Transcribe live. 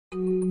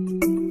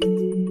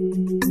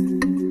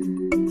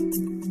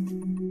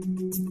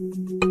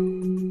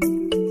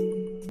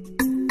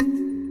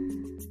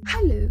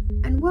Hello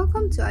and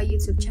welcome to our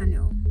YouTube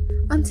channel.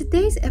 On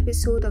today's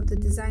episode of the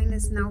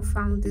Designers Now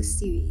Founders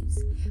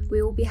series,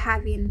 we will be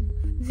having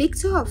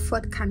Victor of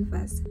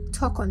FourthCanvas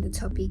talk on the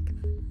topic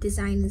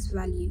Designer's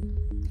Value.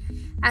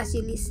 As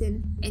you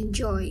listen,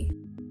 enjoy.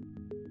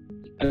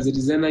 As a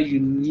designer, you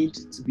need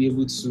to be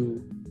able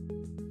to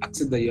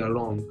accept that you are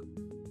wrong.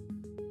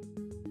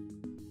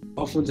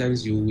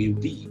 Oftentimes you will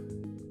be.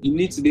 You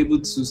need to be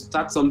able to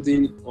start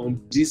something on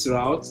this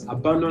route,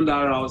 abandon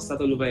that route,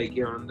 start all over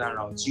again on that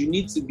route. You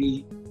need to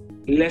be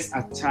less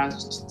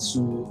attached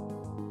to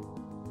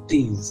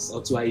things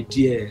or to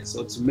ideas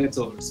or to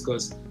methods,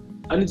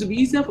 and it will be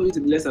easier for you to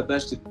be less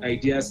attached to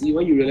ideas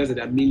when you realize that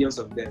there are millions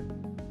of them.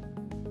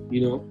 Let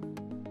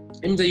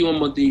me tell you one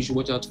more thing you should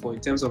watch out for in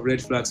terms of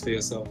red flags for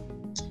yourself.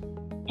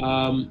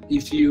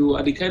 If you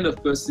are the kind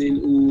of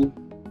person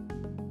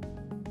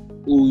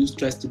who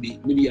tries to be,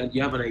 maybe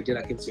you have an idea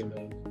that came to your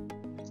mind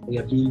and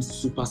you're being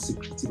super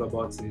secretive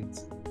about it.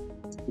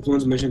 If you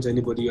want to mention to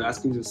anybody, you're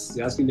asking them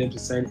to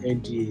sign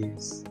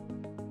NDAs,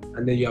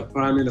 and then you are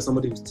paranoid that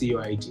somebody will steal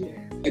your idea.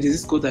 There's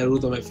this quote I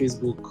wrote on my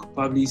Facebook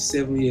probably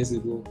 7 years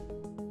ago.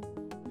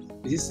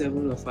 Is it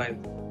 7 or 5?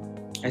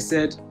 I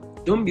said,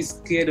 don't be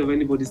scared of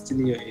anybody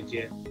stealing your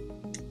idea.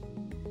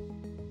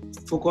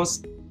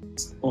 Focus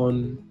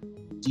on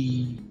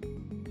the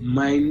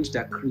mind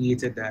that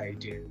created that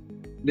idea.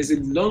 There's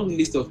a long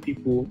list of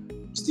people.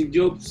 Steve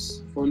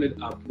Jobs founded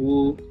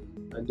Apple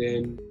and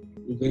then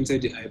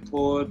invented the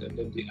iPod and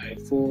then the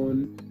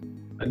iPhone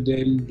and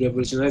then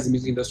revolutionized the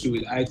music industry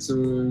with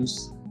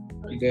iTunes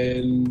and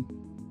then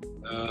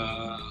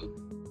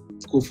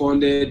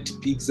co-founded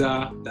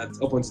Pixar that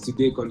up until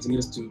today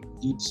continues to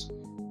lead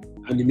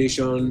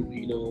animation,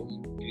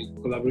 in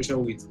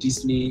collaboration with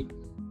Disney.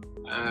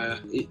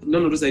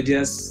 None of those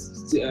ideas,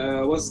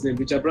 what's his name?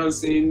 Richard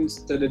Branson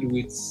started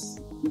with,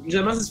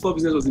 Richard Branson's core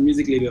business was the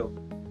music label,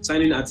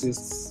 signing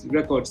artists,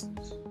 records,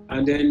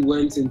 and then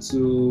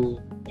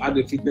had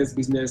a fitness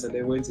business and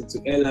then went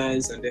into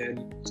airlines and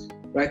then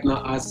right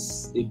now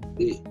has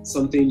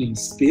something in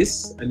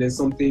space and then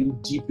something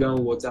deep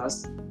down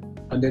waters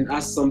and then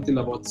has something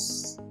about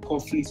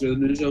conflict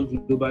resolution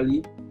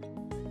globally.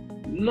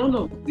 None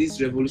of these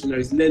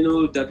revolutionaries.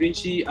 Leonardo da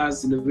Vinci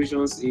has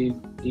innovations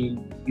in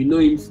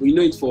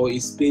it for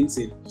his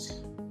painting.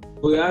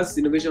 But he has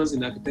innovations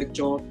in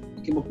architecture.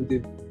 He came up with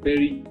a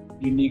very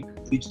unique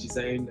bridge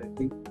design. I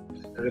think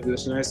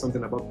revolutionized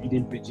something about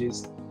building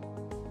bridges.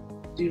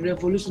 The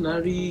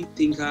revolutionary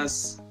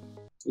thinkers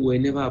were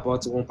never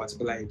about one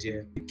particular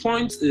idea. The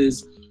point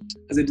is,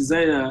 as a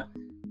designer,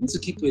 you need to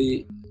keep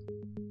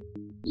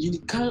you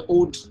can't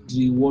hold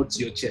the word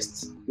to your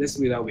chest. Let's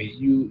put it that way.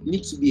 You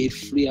need to be a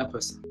freer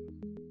person.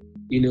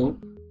 You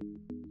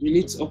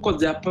need to, of course,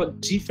 there are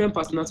different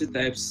personality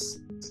types.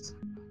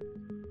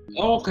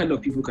 All kind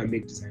of people can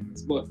make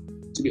designers, but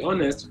to be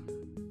honest,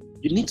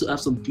 you need to have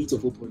some bit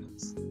of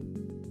openness.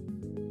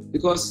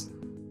 Because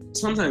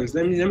sometimes,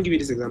 let me give you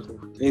this example.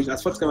 At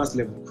FourthCanvas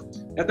level,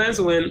 there are times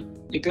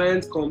when a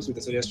client comes with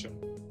a suggestion.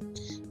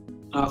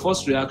 Our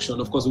first reaction,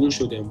 of course, we won't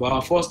show them, but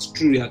our first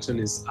true reaction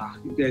is,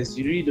 you guys,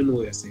 you really don't know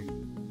what you're saying.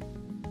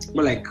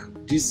 More like,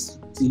 this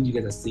thing you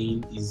guys are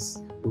saying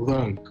is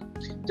wrong.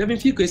 There have been a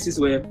few cases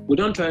where we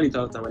don't try it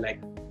out and we're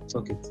like,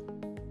 fuck it.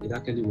 It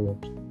actually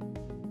worked.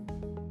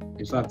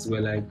 In fact,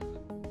 we're like,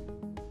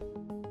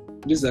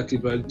 this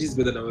is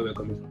better than where we're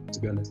coming from, to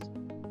be honest.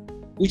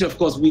 Which, of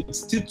course, we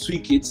still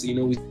tweak it,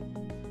 we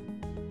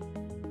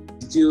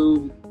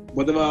still,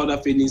 whatever other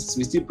failings,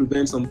 we still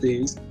prevent some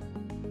things.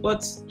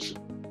 But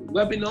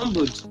we've been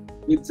humbled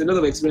with a lot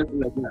of experiences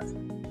like that,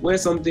 where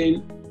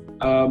something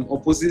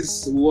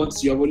opposes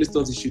what you have always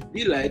thought it should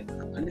be like,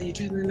 and then you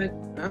try to like,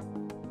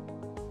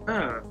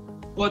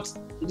 But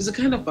there's a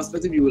kind of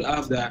perspective you will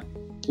have that,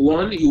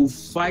 one, you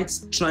fight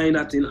trying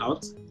that thing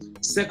out.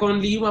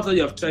 Secondly, even after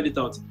you have tried it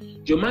out,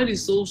 your mind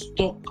is so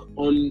stuck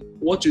on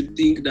what you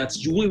think that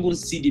you won't even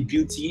see the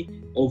beauty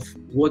of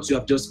what you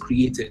have just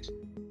created.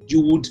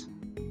 You would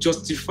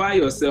justify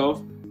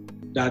yourself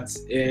that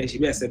she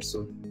may accept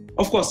so.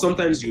 Of course,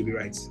 sometimes you'll be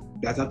right.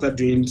 That after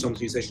doing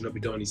something you said should not be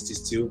done, it's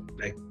still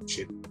like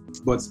shit.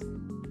 But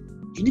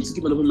you need to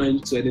keep an open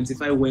mind to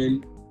identify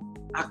when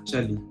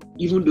actually,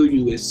 even though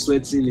you were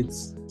sweating it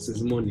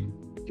since morning,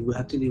 you were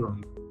actually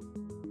wrong.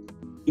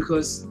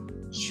 Because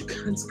you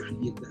can't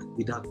create that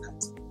without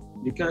that.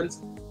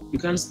 You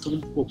can't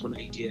stump up on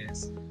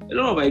ideas. A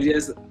lot of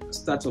ideas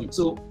start from.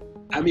 So,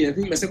 I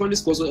think my secondary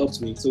school also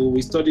helped me. So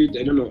we studied,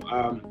 I don't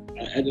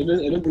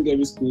think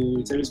every school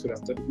has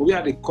studied, but we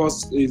had a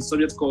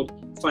subject called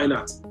Fine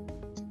Art.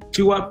 If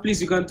you want,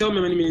 please, you can tell me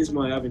how many minutes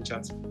more I have in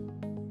chat.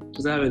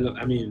 Because I have a lot,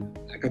 I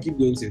can keep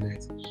going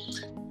tonight.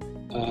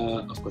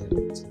 Of course I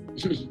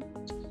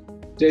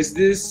don't. There's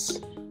this,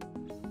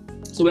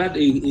 so we had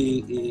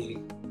a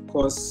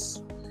course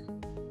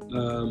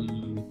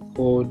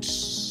called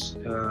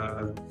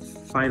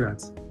Fine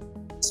Art.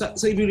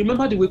 So if you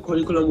remember the way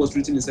curriculum was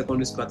written in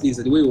secondary school, at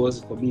least the way it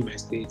was for me in my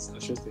state,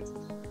 Osun State,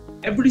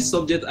 every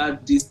subject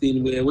had this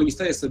thing where when you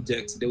start a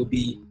subject, there will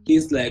be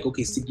things like,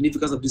 okay,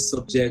 significance of this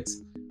subject.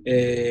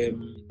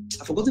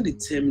 I've forgotten the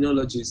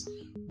terminologies,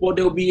 but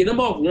there will be a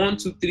number of 1,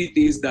 2, 3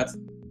 things that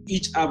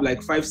each have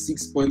like 5,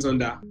 6 points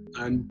under,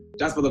 and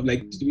that's part of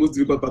like the most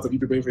difficult part of you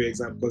preparing for your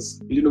exam,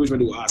 because you don't know which one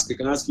they will ask. They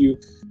can ask you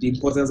the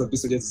importance of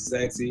this subject in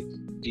society,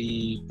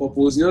 the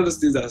purpose, those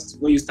things that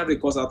when you start a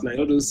course outline,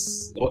 all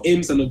those, or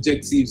aims and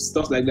objectives,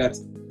 stuff like that.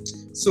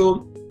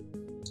 So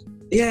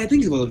yeah, I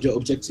think it's about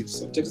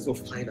objectives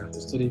of finance,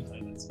 of studying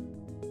finance.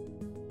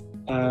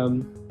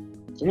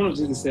 One of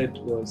the things they said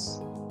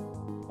was,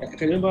 I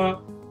can remember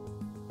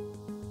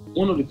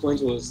one of the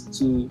points was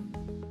to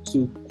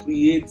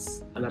create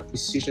an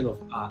appreciation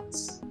of art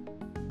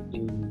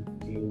in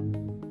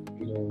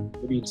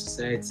maybe in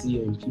society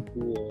or in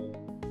people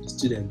or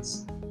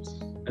students,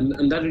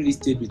 and that really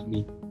stayed with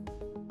me,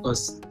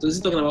 because this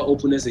is talking about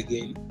openness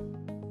again.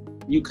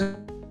 You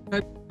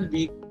can't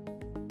be,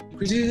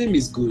 criticism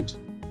is good,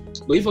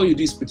 but if all you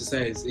do is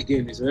criticize,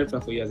 again, it's very far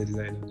for you as a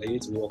designer that you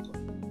need to work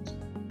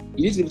on.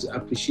 You need to be able to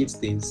appreciate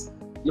things,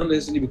 not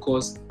necessarily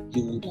because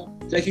you would,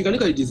 like, you can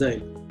look at the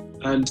design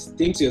and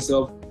think to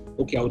yourself,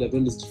 okay, I would have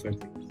done this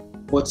differently.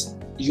 But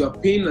you are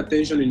paying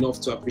attention enough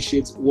to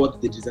appreciate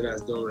what the designer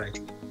has done right.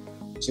 Do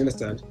you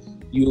understand?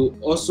 You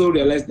also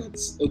realize that,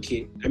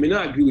 okay, I may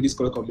not agree with this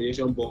color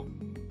combination, but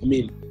I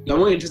mean, you're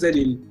more interested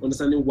in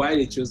understanding why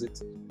they chose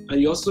it.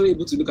 And you're also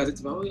able to look at it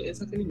and, oh,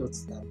 it's actually not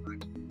that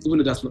bad, even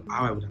though that's not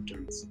how I would have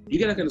done it. You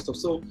get that kind of stuff.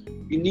 So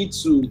you need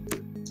to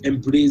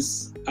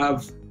embrace,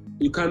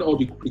 you can't all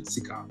be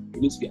critical.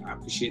 You need to be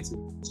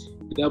appreciating.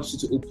 It helps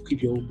you to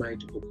keep your own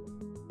mind open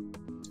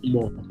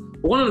more.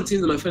 But one of the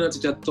things that my final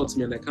teacher taught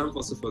me, and I can't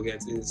also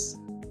forget, is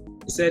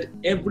he said,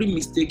 every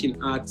mistake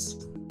in art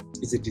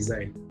is a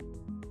design.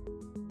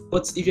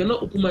 But if you're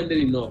not open-minded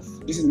enough,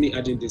 this is me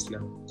adding this now,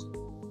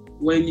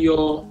 when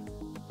your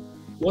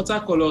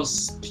watercolor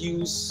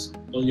spills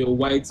on your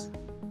white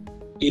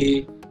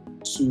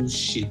A2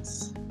 sheet,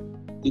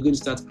 you're going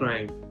to start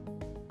crying,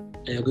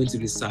 and you're going to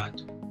be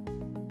sad,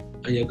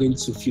 and you're going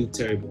to feel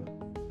terrible.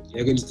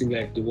 You're going to think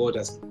like the world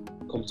has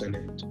come to an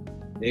end.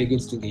 And you're going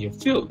to think that you're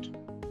failed.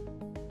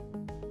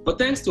 But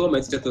thanks to what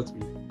my teacher taught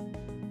me,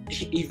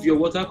 if your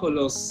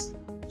watercolor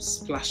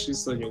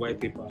splashes on your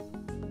white paper,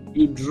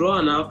 you draw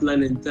an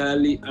outline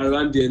entirely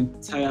around the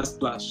entire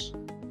splash,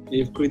 and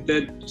you've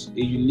created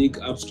a unique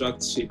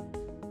abstract shape.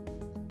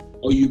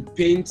 Or you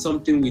paint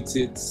something with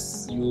it,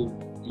 you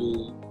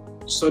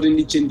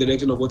suddenly change the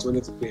direction of what you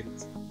wanted to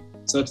paint,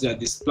 such that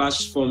the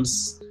splash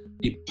forms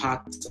a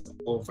part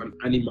of an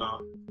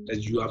animal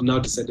that you have now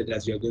decided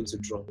that you are going to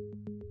draw.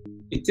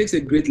 It takes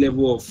a great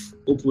level of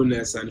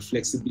openness and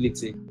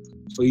flexibility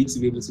for you to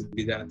be able to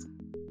do that,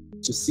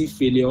 to see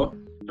failure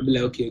and be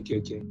like, okay,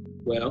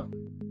 well,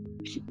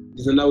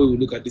 there's another way we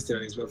look at this thing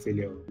and it's not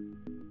failure.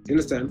 You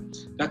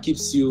understand? That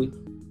keeps you.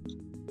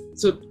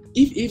 So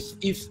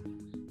if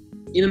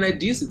in an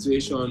ideal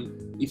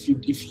situation, if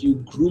you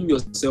groom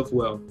yourself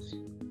well,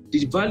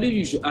 the value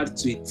you should add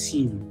to a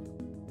team,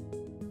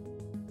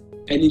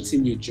 any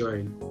team you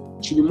join,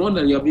 should be more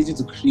than your ability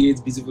to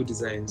create beautiful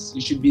designs. You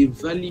should be a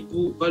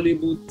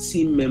valuable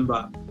team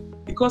member.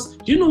 Because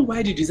do you know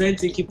why the design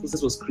thinking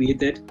process was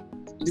created?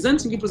 The design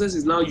thinking process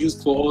is now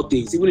used for all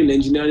things, even in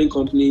engineering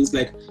companies.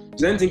 Like,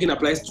 design thinking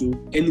applies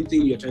to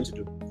anything you're trying to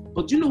do.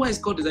 But do you know why it's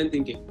called design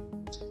thinking?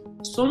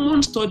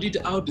 Someone studied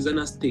how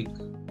designers think,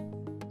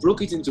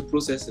 broke it into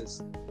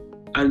processes,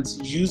 and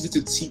used it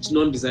to teach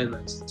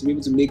non-designers to be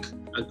able to make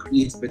and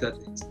create better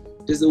things.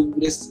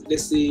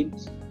 Let's say,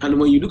 and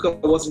when you look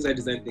at what's inside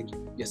design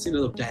thinking, you're seeing a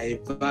lot of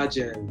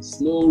divergence,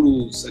 no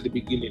rules at the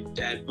beginning,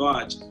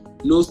 diverge,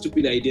 no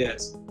stupid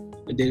ideas,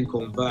 and then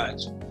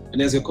converge.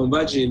 And as you're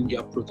converging,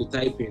 you're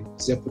prototyping.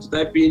 So you're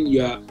prototyping,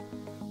 you're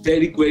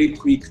very, very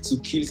quick to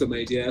kill some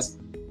ideas.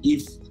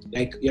 If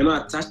like you're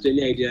not attached to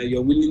any idea,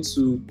 you're willing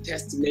to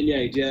test many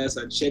ideas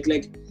and check.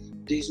 Like,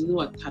 there's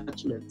no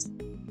attachment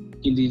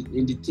in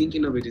the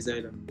thinking of a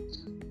designer.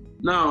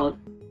 Now,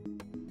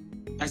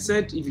 I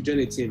said if you join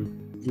a team,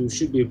 you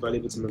should be a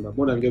valuable team member,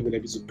 more than being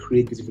able to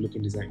create beautiful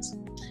looking designs.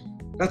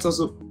 That's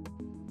also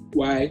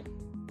why,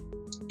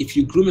 if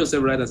you groom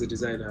yourself right as a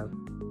designer,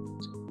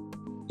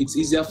 it's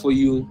easier for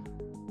you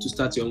to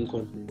start your own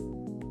company.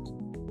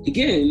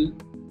 Again,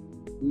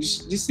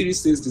 this series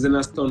says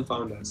designers turn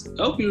founders.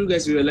 I hope you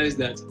guys realize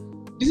that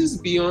this is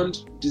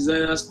beyond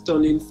designers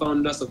turning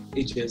founders of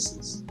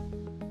agencies.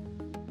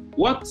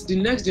 What the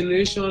next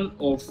generation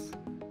of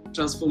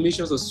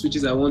transformations or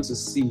switches I want to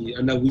see,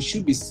 and that we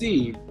should be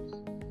seeing,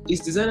 is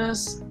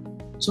designers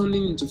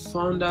turning into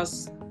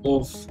founders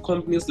of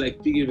companies like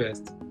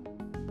Piggyvest,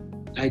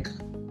 like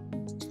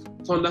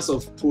founders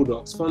of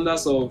products,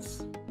 founders of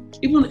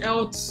even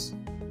health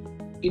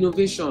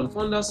innovation,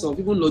 founders of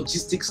even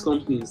logistics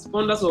companies,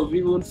 founders of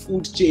even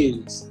food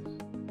chains.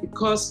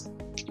 Because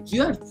if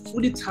you are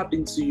fully tapped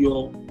into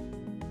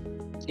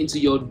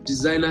your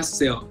designer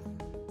self,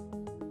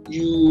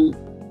 you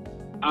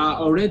are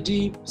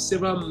already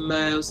several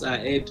miles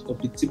ahead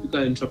of the typical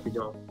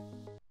entrepreneur.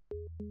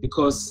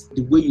 because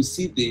the way you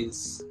see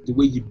things, the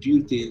way you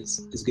build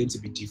things is going to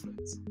be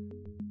different.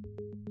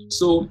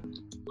 So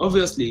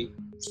obviously,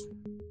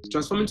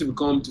 transforming to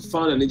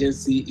found an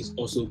agency is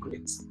also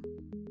great.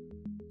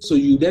 So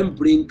you then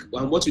bring,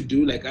 and what you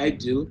do, like I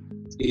do,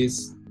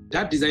 is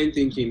that design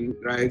thinking,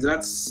 right?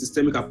 That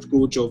systemic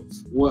approach of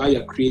how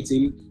you're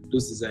creating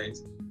those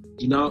designs.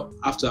 You now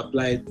have to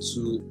apply it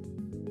to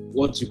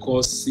what you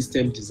call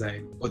system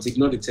design, but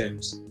ignore the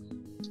terms.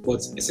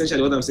 But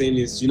essentially what I'm saying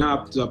is you now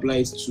have to apply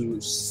it to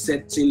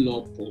setting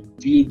up or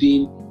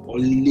building or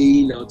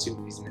laying out your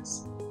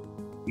business,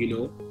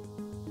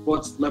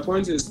 But my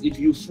point is, if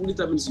you fully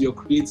tap into your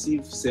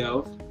creative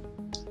self,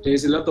 there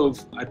is a lot of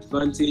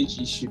advantage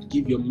you should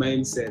give your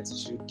mindset,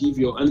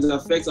 and it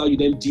affects how you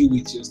then deal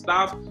with your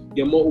staff.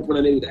 You're more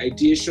open-minded with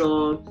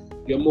ideation,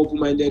 you're more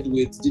open-minded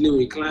with dealing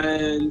with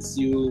clients,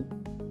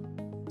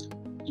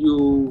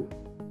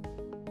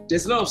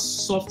 there's a lot of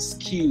soft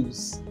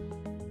skills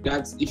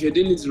that if you're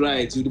doing it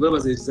right, you develop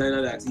as a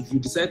designer, that if you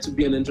decide to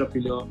be an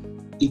entrepreneur,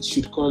 it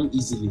should come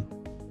easily.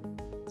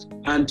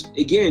 And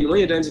again, when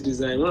you're trying to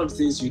design, one of the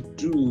things you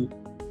do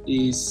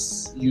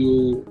is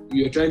you're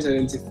trying to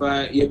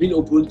identify, you're being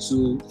open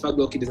to the fact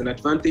that, okay, there's an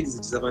advantage, there's a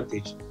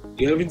disadvantage.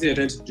 Everything you're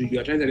trying to do,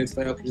 you're trying to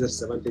identify, okay, there's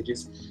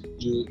disadvantages.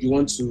 You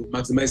want to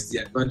maximize the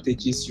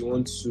advantages, you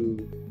want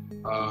to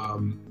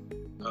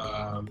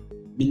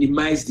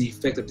minimize the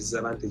effect of the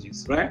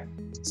disadvantages, right?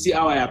 See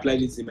how I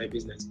applied it in my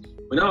business.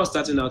 When I was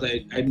starting out,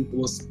 I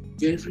was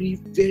very,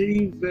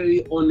 very,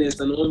 very honest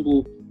and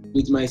humble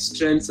with my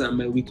strengths and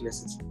my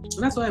weaknesses.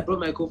 And that's why I brought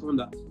my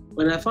co-founder.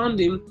 When I found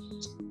him,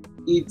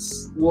 it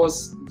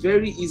was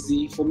very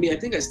easy for me. I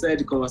think I started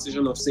the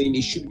conversation of saying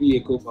it should be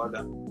a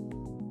co-founder,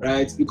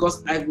 right?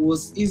 Because it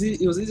was easy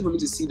for me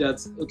to see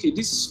that, okay,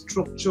 this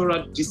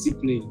structural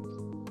discipline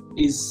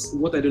is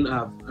what I don't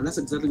have. And that's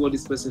exactly what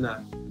this person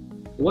has.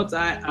 What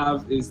I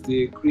have is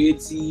the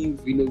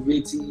creative,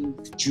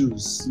 innovative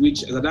juice,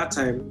 which at that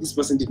time, this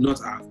person did not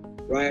have,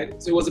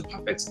 right? So it was a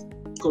perfect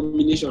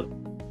combination.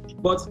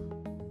 But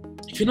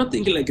if you're not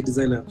thinking like a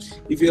designer,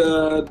 if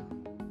you're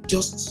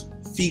just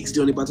fixed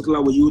on a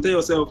particular way, you will tell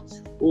yourself,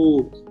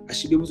 oh, I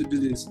should be able to do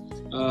this.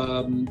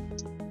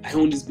 I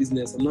own this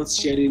business. I'm not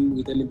sharing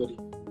with anybody.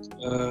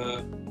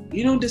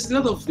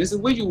 There's a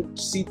way you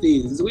see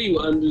things. There's a way you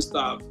handle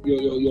staff,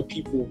 your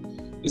people.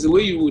 There's a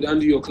way you would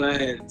handle your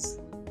clients.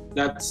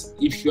 That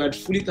if you had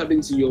fully tapped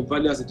into your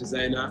value as a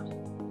designer,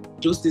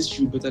 those things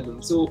should be better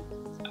done. So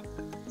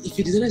if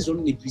a designer is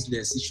running a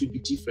business, it should be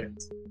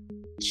different.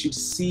 You should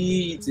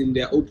see it in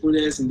their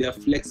openness, in their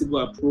flexible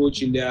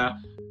approach, in their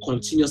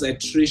continuous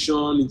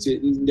iteration,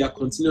 in their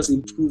continuous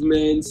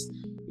improvements,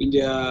 in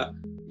their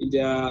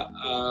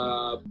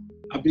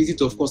ability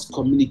to, of course,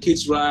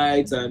 communicate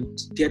right and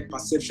get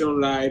perception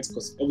right,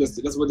 because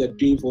obviously that's what they're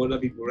doing for other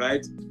people,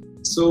 right?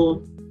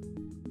 So,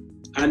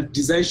 and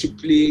design should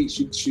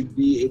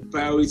be a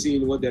priority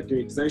in what they're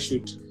doing. Design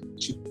should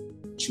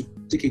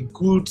take a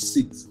good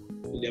seat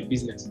in their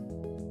business.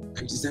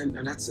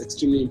 And that's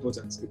extremely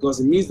important, because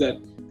it means that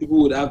people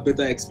would have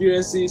better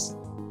experiences.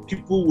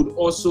 People would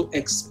also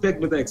expect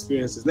better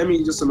experiences. Let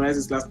me just summarize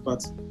this last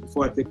part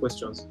before I take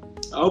questions.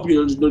 I hope you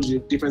know the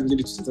difference between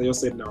the two things I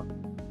just said now.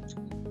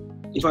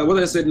 In fact, what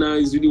I said now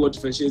is really what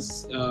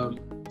differentiates,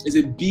 is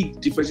a big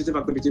differentiating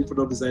factor between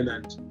product design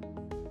and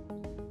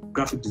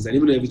graphic design,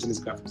 even though everything is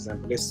graphic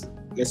design. But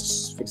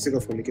let's for the sake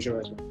of communication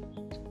right now.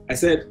 I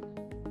said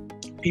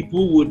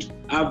people would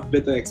have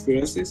better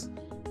experiences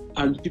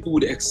and people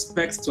would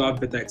expect to have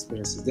better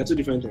experiences. They're two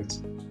different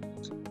things.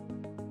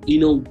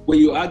 When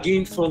you're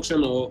arguing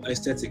function or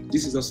aesthetic,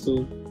 this is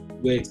also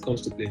where it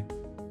comes to play.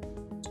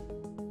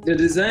 The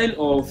design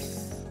of,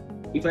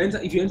 if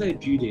you enter a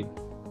building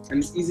and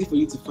it's easy for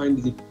you to find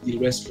the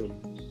restroom,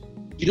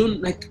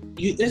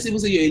 let's even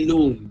say you're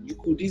alone, you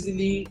could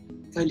easily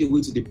find your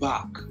way to the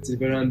back, to the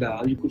veranda,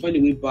 and you could find a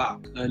way back,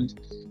 and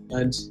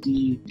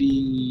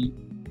the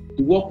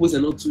walkways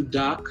are not too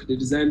dark, the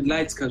design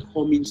lights can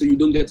come in so you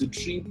don't get to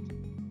trip.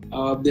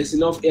 There's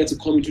enough air to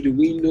come into the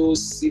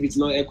windows if it's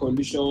not air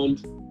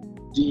conditioned.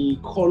 The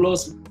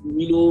colors,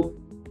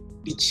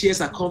 the chairs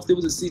are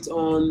comfortable to sit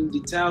on, the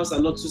tiles are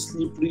not too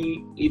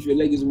slippery if your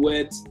leg is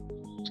wet.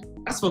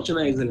 That's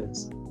functional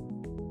excellence.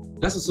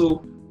 That's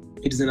also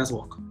a designer's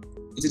work.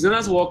 It's a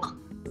designer's work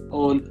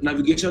on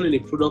navigation in a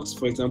product,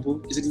 for example.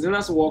 It's a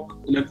designer's work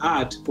in an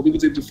ad for people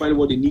to be able to find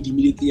what they need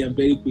immediately and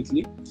very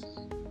quickly.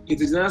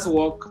 It's a designer's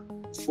work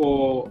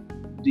for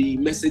the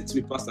message to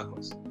be passed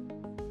across.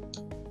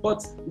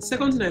 But the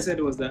second thing I said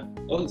was that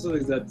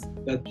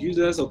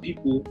users or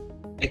people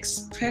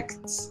expect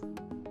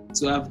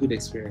to have good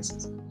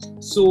experiences.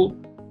 So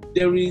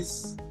there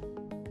is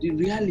the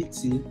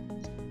reality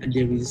and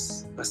there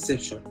is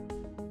perception.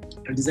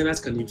 And designers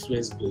can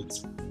influence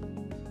both.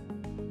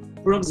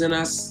 Product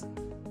designers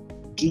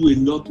do a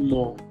lot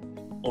more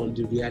on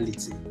the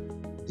reality,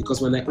 because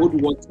when I hold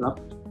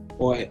WhatsApp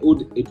or I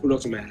hold a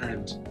product in my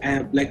hand, I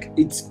am like,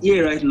 it's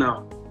here right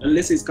now. And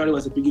let's say it's carried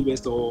as a piggy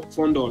vest or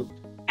fondle,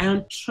 I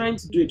am trying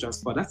to do a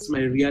transfer. That's my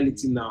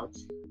reality now.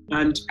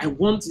 And I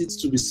want it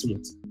to be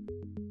smooth,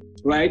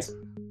 right?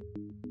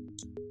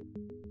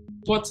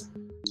 But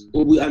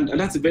and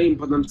that's a very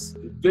important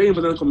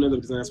component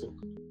of designer's work.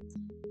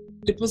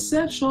 The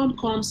perception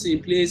comes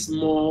in place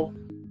more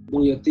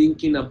when you're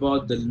thinking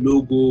about the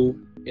logo,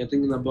 you're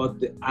thinking about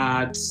the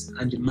ads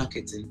and the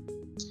marketing.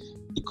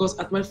 Because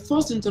at my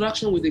first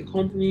interaction with the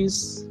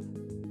company's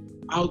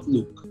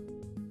outlook,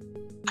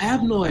 I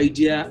have no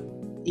idea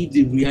if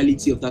the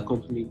reality of that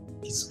company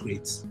is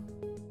great.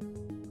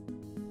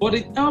 But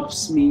it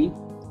helps me.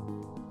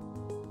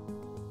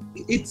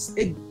 It's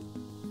a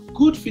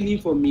good feeling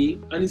for me,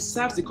 and it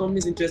serves the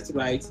company's interest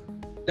right,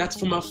 that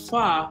from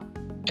afar,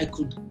 I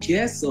could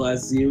guess or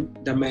assume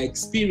that my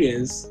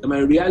experience, that my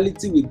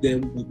reality with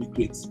them will be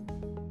great.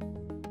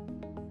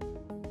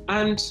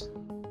 And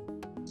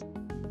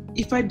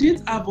if I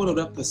didn't have all of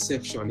that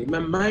perception, if my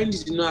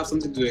mind did not have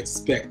something to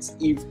expect,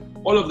 if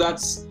all of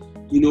that,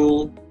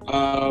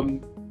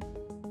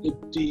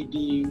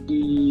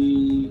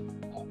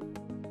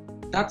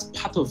 that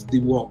part of the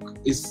work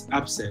is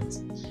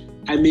absent,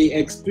 I may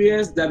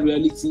experience that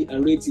reality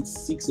and rate it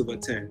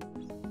 6/10.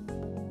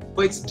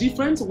 But it's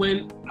different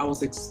when I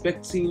was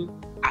expecting,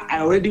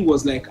 I already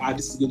was like,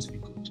 this is going to be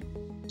good.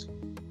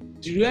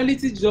 The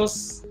reality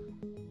just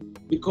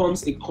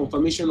becomes a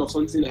confirmation of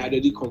something I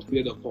already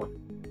concluded upon.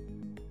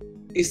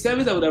 A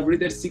service I would have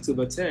rated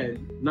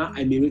 6/10, now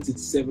I may rate it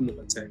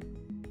 7/10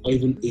 or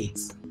even 8.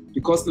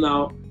 Because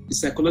now the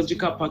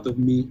psychological part of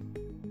me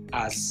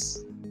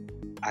has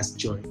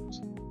joined.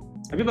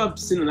 Have you ever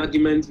seen an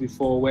argument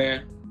before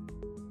where,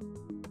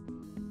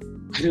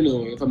 I don't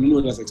know if I'm the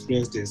one that's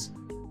experienced this,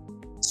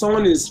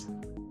 someone is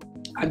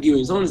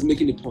arguing, someone is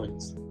making a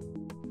point,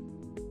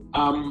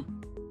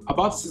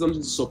 about to say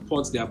something to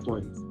support their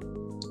point.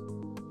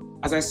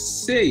 As I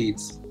say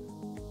it,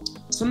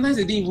 sometimes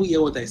they didn't even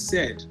hear what I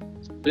said.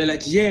 They're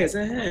like, yes,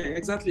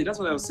 exactly, that's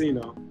what I was saying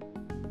now.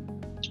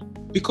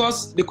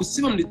 Because they could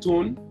see from the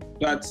tone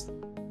that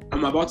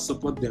I'm about to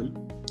support them,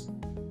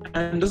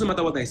 and it doesn't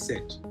matter what I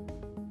said.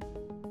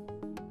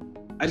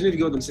 I don't know if you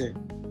get what I'm saying.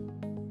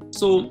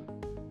 So,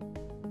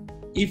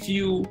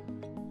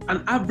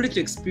 an average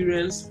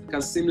experience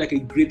can seem like a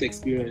great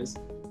experience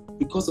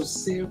because of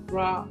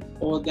several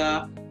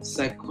other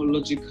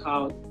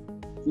psychological,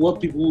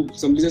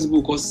 some business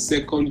people call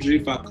secondary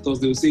factors.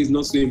 They will say it's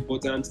not so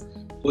important,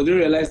 but they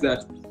realize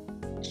that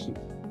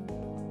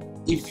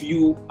if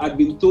you had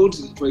been told,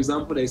 for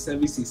example, that a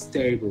service is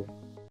terrible,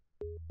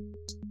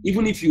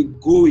 even if you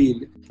go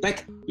in,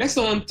 like, let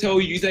someone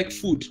tell you, it's like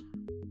food.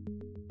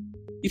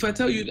 If I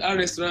tell you our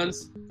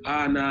restaurants,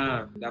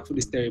 that food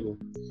is terrible,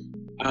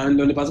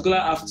 and on a particular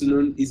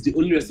afternoon, it's the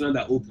only restaurant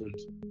that opened,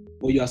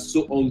 but you are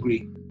so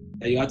hungry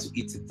that you have to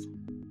eat it.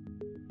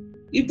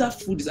 If that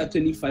food is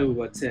actually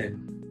 5/10,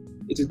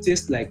 it will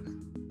taste like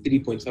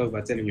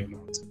 3.5/10 in your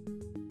mouth.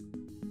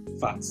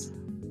 Facts.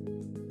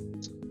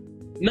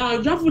 Now,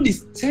 if that food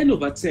is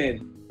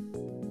 10/10,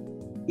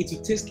 it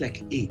will taste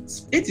like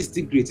 8. 8 is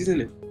still great,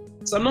 isn't it?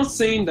 So I'm not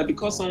saying that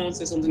because someone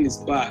says something is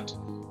bad,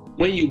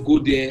 when you go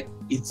there,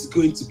 it's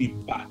going to be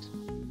bad.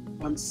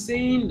 I'm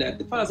saying that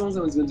the fact that someone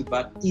says it's going to be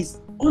bad is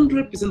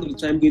 100% of the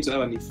time going to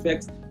have an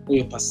effect on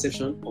your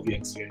perception of your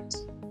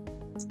experience.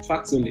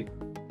 Facts only.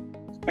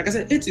 Like I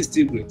said, 8 is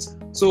still great.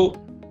 So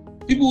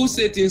people who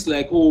say things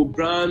like,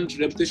 brand,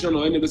 reputation,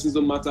 or any of those things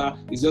don't matter,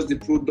 it's just the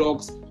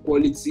products,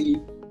 quality.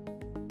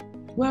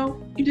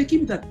 Well, if they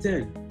keep it at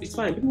 10, it's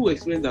fine. People will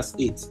experience that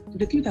 8. If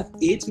they keep it at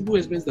 8, people will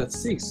experience that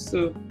 6.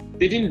 So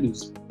they didn't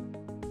lose.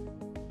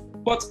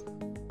 But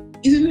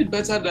isn't it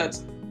better that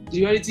the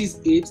reality is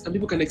 8 and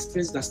people can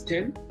experience it as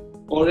 10?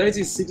 Or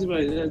reality is 6 and people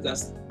can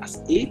experience it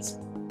as 8?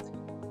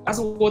 That's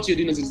what you're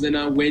doing as a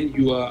designer when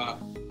you are,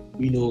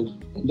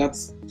 on that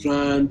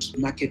brand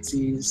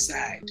marketing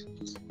side.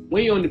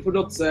 When you're on the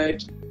product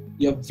side,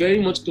 you're very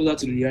much closer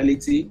to the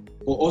reality,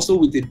 but also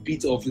with a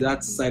bit of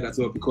that side as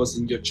well, because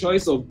in your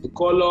choice of the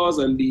colors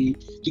and the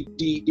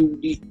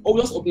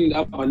always opening it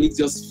up and it's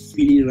just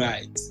feeling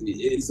right,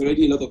 it's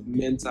already a lot of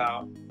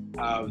mental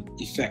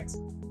effect.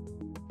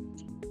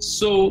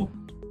 So,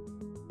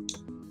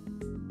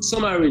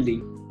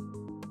 summarily,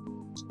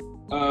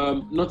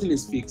 nothing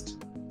is fixed,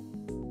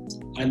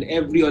 and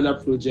every other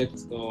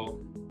project or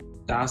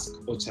task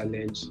or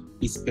challenge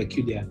is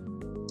peculiar.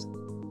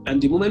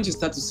 And the moment you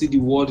start to see the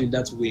world in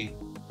that way,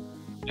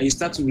 and you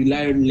start to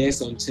rely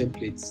less on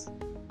templates,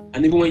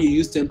 and even when you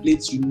use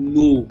templates, you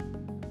know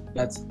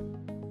that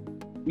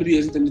maybe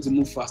you're using templates to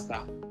move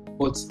faster,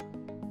 but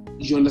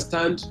you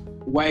understand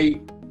why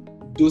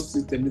those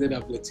templates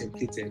that were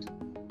templated,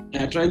 and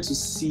are trying to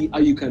see how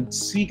you can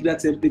tweak that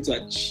template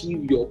to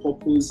achieve your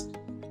purpose,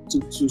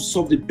 to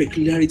solve the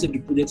peculiarity of the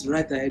project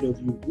right ahead of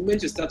you. The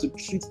moment you start to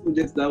treat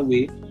projects that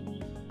way,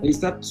 and you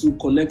start to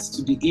connect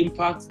to the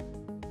impact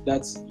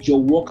that your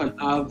work can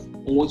have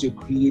on what you're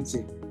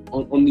creating,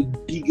 on the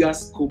bigger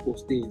scope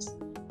of things,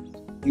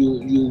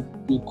 you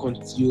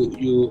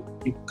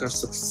can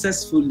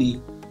successfully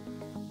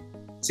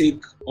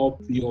take up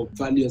your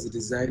value as a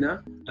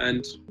designer.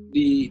 And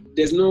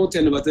there's no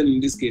 10/10 in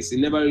this case. It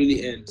never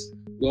really ends.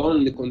 We're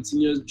on the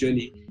continuous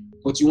journey,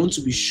 but you want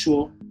to be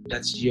sure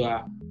that you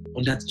are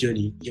on that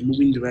journey, you're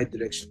moving in the right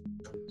direction,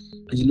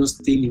 and you're not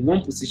staying in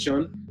one position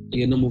and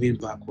you're not moving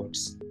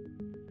backwards.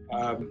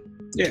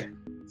 Yeah,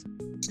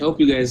 I hope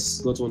you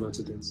guys got one or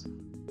two things.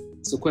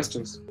 So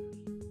questions?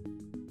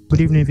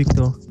 Good evening,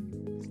 Victor.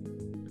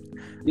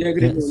 Yeah,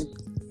 good evening.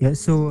 Yeah,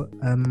 so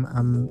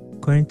I'm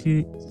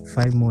currently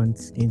 5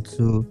 months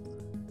into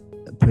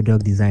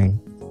product design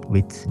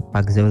with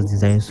Perxels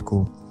Design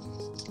School,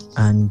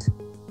 and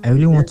I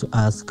really want to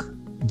ask,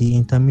 the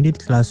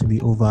intermediate class will be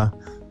over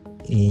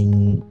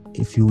in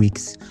a few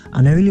weeks,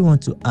 and I really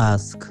want to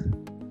ask,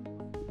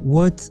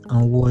 what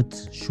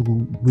should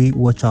we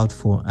watch out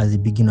for as a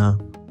beginner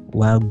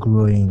while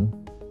growing?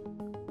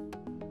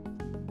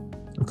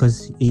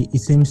 Because it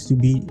seems to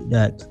be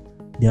that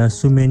there are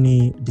so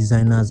many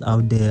designers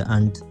out there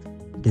and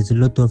there's a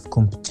lot of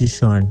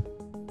competition,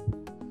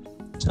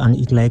 and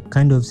it like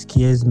kind of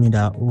scares me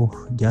that, oh,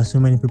 there are so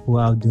many people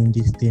out doing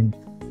this thing.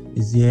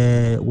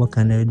 What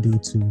can I do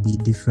to be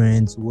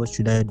different? What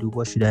should I do?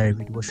 What should I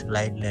read? What should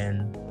I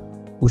learn?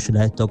 Who should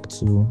I talk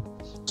to?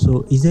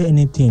 So is there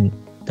anything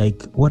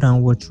like what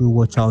should we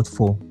watch out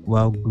for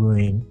while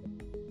growing?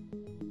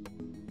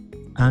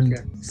 And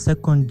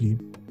secondly,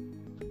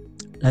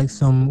 like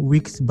some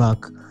weeks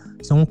back,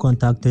 someone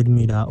contacted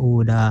me that,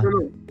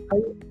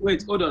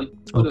 Wait, hold on.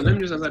 Let me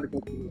just answer the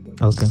question.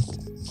 Okay.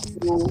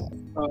 So,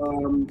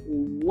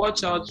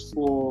 watch out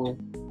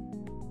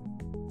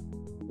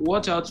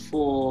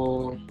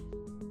for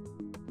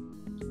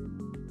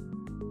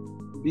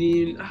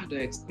being, how do I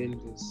explain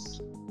this?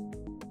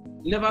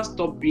 Never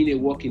stop being a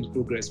work in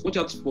progress. Watch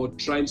out for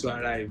trying to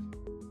arrive.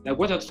 Like,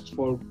 watch out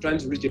for trying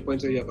to reach a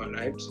point where you have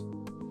arrived.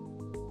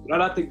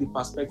 Rather take the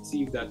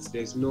perspective that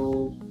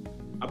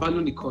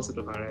abandon the concept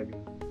of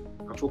arriving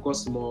and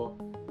focus more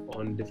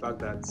on the fact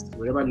that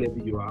whatever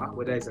level you are,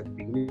 whether it's at the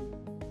beginning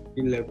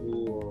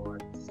level or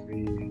at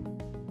the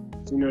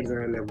senior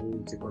designer level,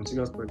 it's a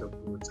continuous point of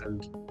growth.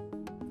 And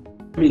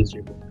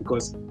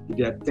because if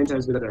they are 10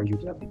 times better than you,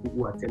 there are people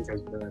who are 10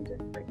 times better than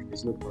them. Like,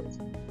 there's no point.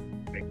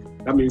 Like,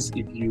 that means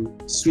if you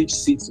switch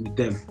seats with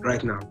them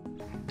right now,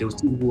 there will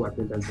still be people who are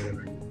 10 times better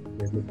than you.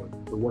 There's no point.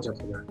 So watch out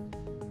for that.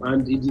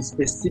 And in the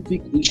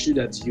specific issue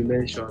that you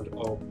mentioned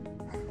of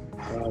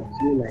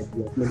feel like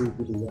you are not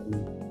good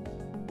design,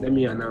 let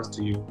me announce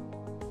to you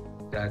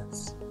that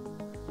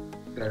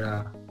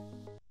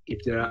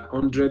if there are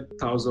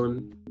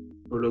 100,000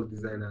 product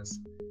designers,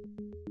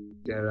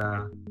 there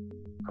are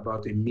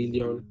about 1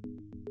 million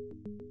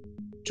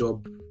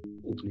job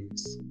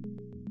openings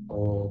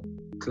or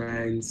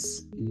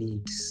clients'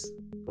 needs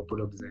for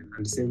product design.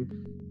 And the same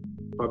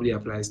probably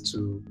applies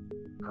to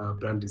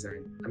brand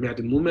design. I mean, at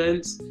the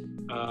moment,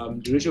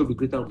 the ratio will be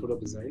greater on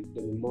product design.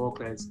 There will be more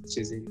clients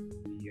chasing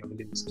the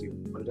available skill,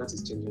 but that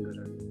is changing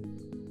gradually.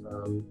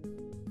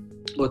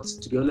 But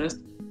to be honest,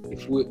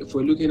 if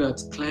we're looking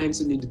at clients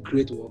who need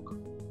great work,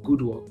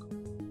 good work,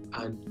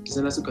 and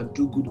designers who can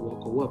do good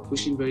work or who are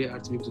pushing very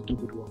hard to be able to do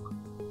good work,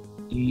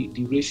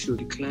 the ratio,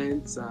 the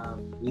clients are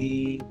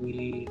way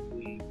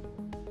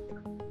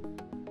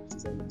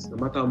designers. No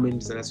matter how many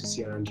designers you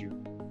see around you,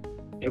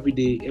 every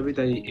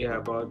time you hear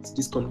about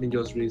this company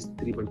just raised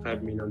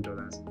 $3.5 million,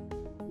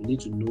 you need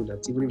to know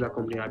that even if that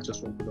company had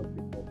just one product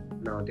before,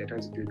 now they're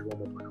trying to do it one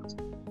more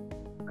product.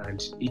 And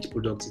each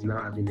product is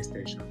now having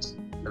extensions.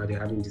 Now they're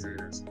having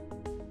designers.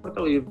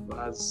 Waterwave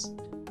has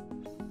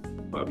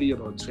probably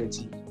about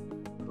 15 to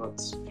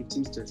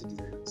 20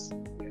 designers.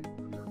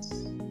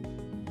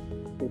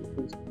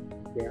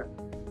 Yeah.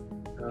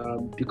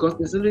 Because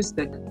there's always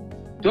like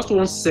just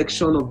one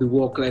section of the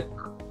work, like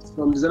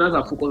some designers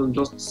are focused on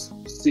just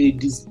say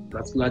this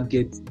particular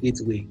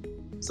gateway.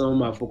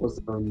 Some are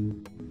focused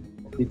on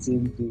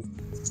fitting this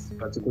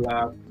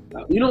particular.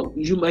 You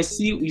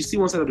see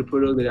one side of the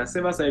product. There are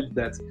several sides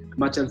that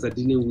merchants are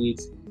dealing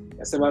with.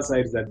 There are several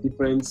sides that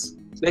different.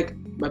 Like,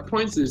 my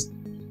point is,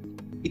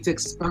 it's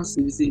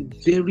expansive. It's a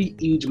very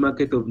huge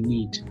market of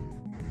need,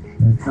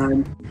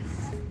 and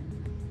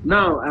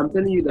now I'm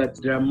telling you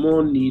that there are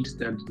more needs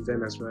than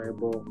designers, right?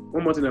 But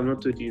one more thing I've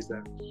not told you is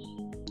that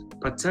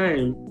per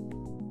time,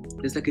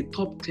 there's like a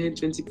top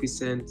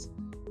 10-20%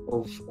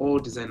 of all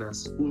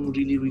designers who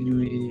really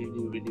know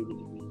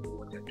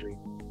what they're doing.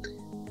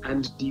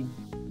 And the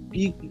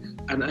big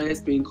and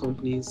highest paying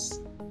companies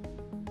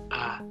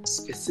are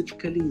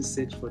specifically in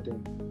search for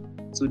them.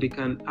 So they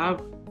can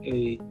have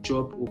a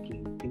job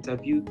opening,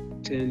 interview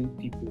 10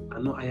 people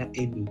and not hire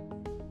any,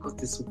 because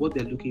this is what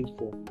they're looking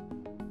for.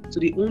 So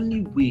the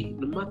only way,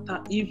 no matter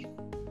if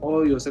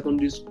all your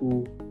secondary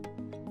school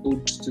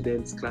old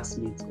students,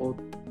 classmates, all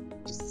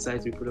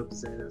decide to be product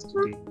designers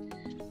today,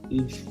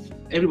 if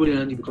everybody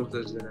around you becomes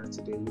product designers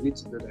today, you need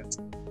to know that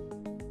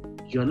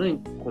you are not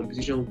in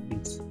competition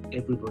with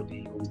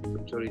everybody or with the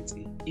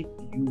majority if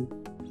you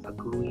are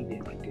growing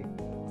every day.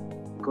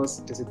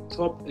 Because there's a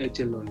top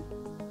echelon,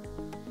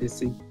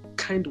 there's a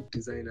kind of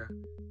designer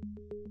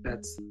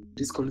that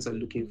these companies are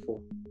looking for.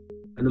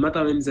 And no matter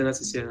how many designers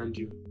you see around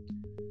you,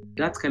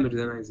 that kind of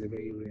designer is a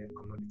very rare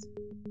commodity.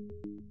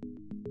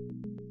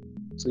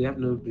 So you have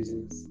no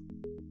reasons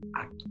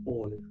at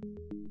all.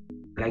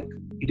 Like,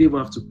 you don't even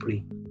have to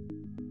pray.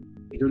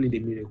 You don't need a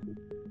miracle.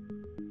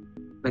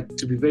 like,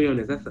 to be very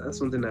honest, that's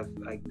something I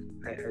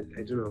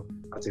don't know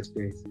how to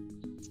explain it.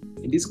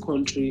 In this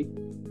country,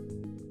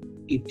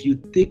 if you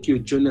take your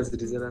journey as a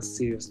designer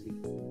seriously,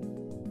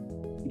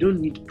 you don't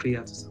need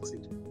prayer to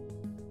succeed.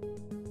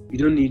 You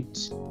don't need,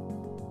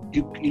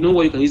 you know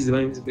what you can use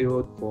divine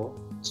favor for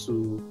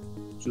to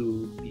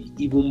be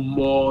even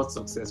more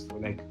successful.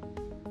 Like,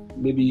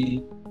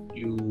 maybe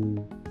you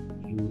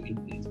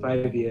in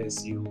 5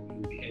 years you'll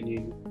be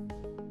earning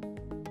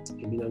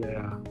 $1 million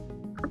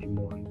a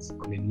month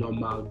on a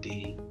normal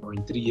day, or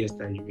in 3 years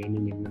time you'll be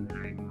earning $1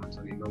 million a month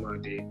on a normal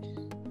day.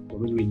 But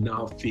maybe we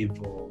now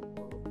favor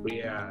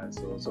prayers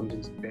or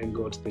something to thank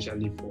God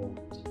especially for,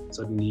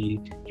 suddenly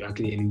you're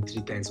actually earning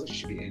 3 times what you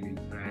should be earning,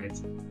 right?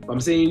 But I'm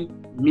saying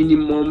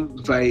minimum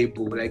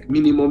viable, like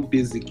minimum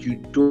basic. You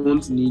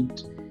don't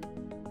need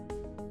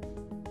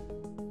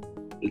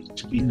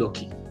to be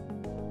lucky.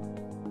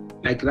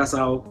 Like, that's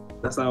how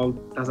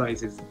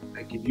it is.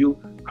 Like, if you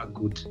are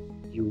good,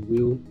 you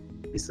will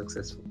be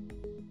successful.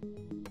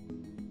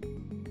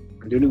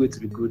 And the only way to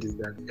be good is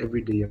that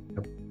every day you're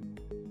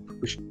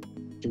pushing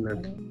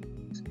that to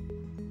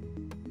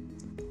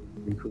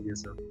improve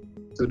yourself.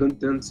 So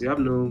don't you have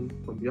no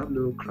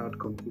crowd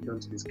competition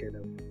to be scared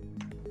of.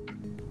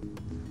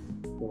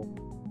 So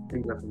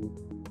thank you for me.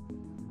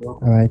 All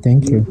right,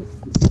 thank you.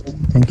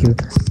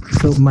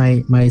 So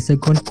my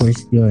second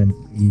question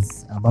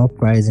is about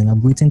pricing.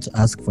 I'm waiting to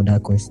ask for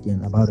that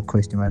question, about the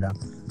question rather.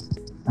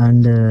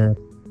 And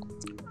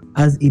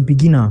as a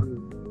beginner,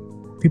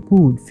 people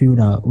would feel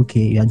that,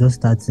 okay, you're just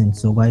starting,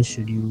 so why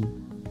should you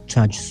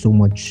charge so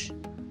much?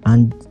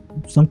 And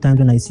sometimes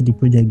when I see the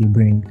project they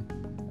bring,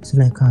 it's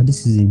like,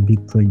 this is a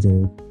big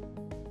project,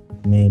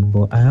 man,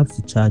 but I have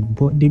to charge.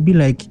 But they be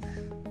like,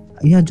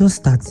 you're just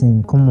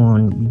starting, come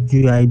on,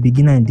 you are a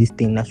beginner in this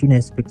thing, I shouldn't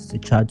expect to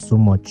charge so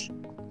much.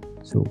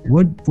 So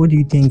what do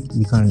you think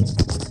we can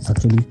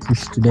actually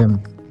push to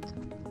them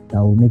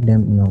that will make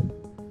them,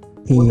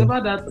 pay?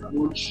 Whatever that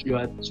amount you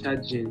are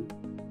charging,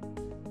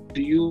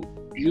 you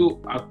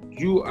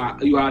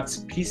are at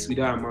peace with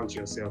that amount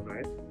yourself,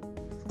 right?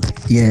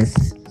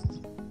 Yes.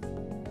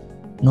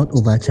 Not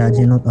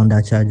overcharging, not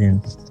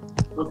undercharging.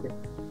 Okay.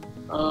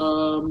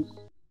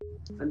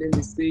 And then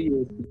they say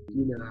you're a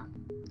beginner.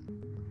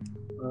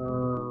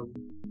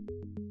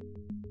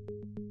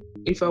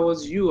 If I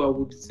was you, I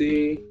would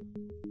say,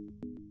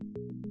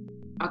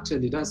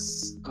 actually,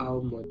 that's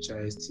how much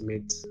I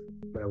estimate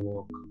my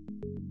work.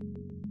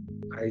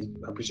 I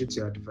appreciate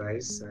your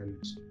advice, and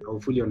I will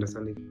fully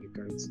understand if you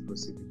can't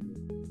proceed with me.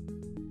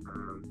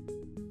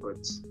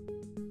 But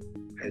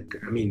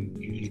I mean,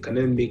 you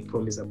cannot make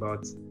promise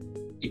about.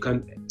 You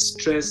can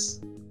stress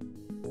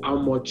how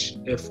much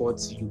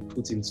effort you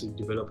put into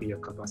developing your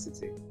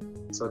capacity,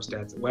 such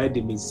that while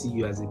they may see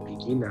you as a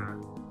beginner,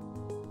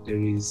 there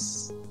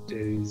is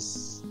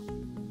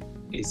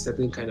a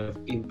certain kind of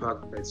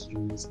impact that you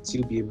will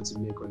still be able to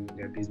make on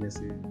their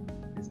businesses.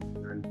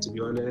 And to be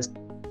honest,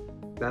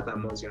 that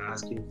amount you're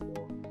asking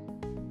for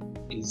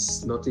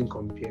is nothing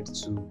compared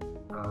to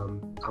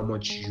how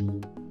much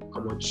you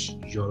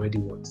already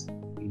want.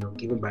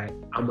 Given by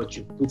how much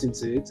you put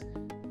into it.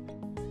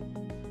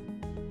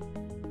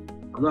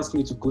 I'm not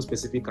asking you to go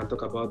specific and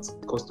talk about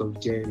cost of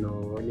gen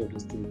or any of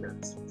those things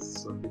that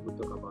some people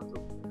talk about.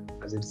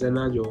 As a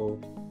designer, you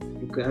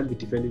can't be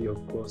defending your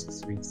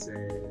costs with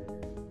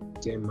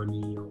gen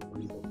money or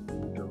money for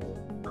food or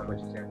how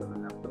much you spend on a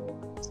laptop.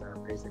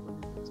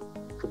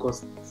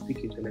 Focus, speak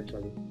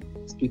intellectually,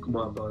 speak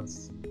more about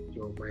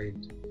your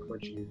mind, how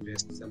much you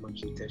invest, how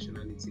much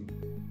intentionality.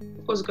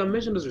 Of course, you can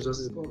mention those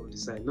resources, but on the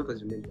side, not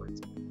as your main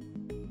point.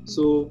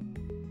 So,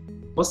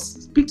 but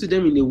speak to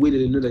them in a way that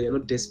they know that you're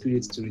not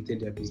desperate to retain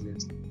their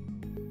business.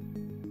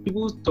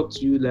 People talk to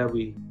you that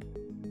way.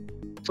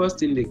 First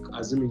thing they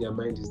assume in their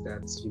mind is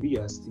that maybe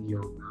you are still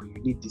young now,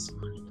 you need this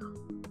money now.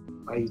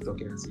 Why are you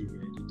talking as if you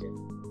already dead?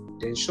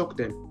 Then shock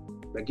them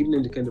by giving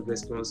them the kind of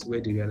response where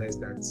they realize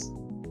that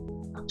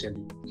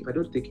actually, if I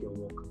don't take your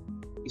work,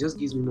 it just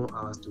gives me more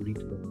hours to read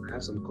more. I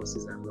have some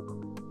courses I'm not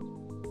coming.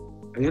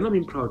 And you're not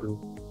being proud though.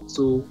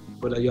 So,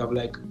 but you have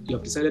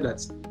decided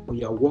that when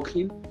you are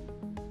working,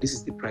 this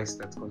is the price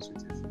that comes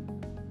with it.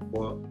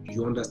 But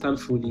you understand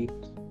fully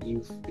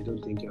if they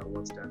don't think you are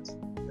worth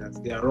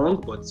that they are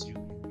wrong, but you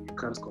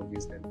can't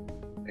convince them.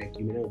 Like,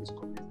 you may not be able to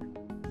convince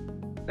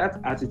them.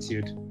 That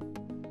attitude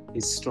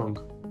is strong,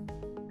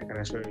 I can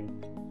assure you.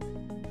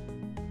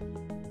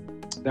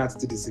 That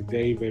attitude is a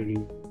very, very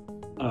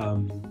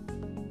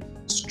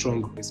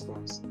strong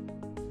response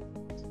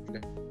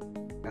to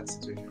that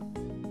situation.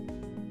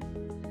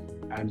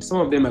 And some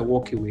of them might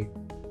walk away.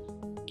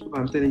 But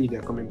I'm telling you,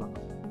 they're coming back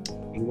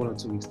in 1 or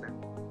 2 weeks' time.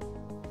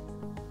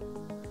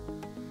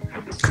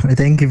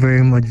 Thank you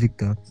very much,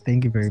 Victor.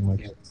 Thank you very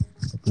much. Yeah.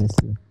 God bless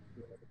you.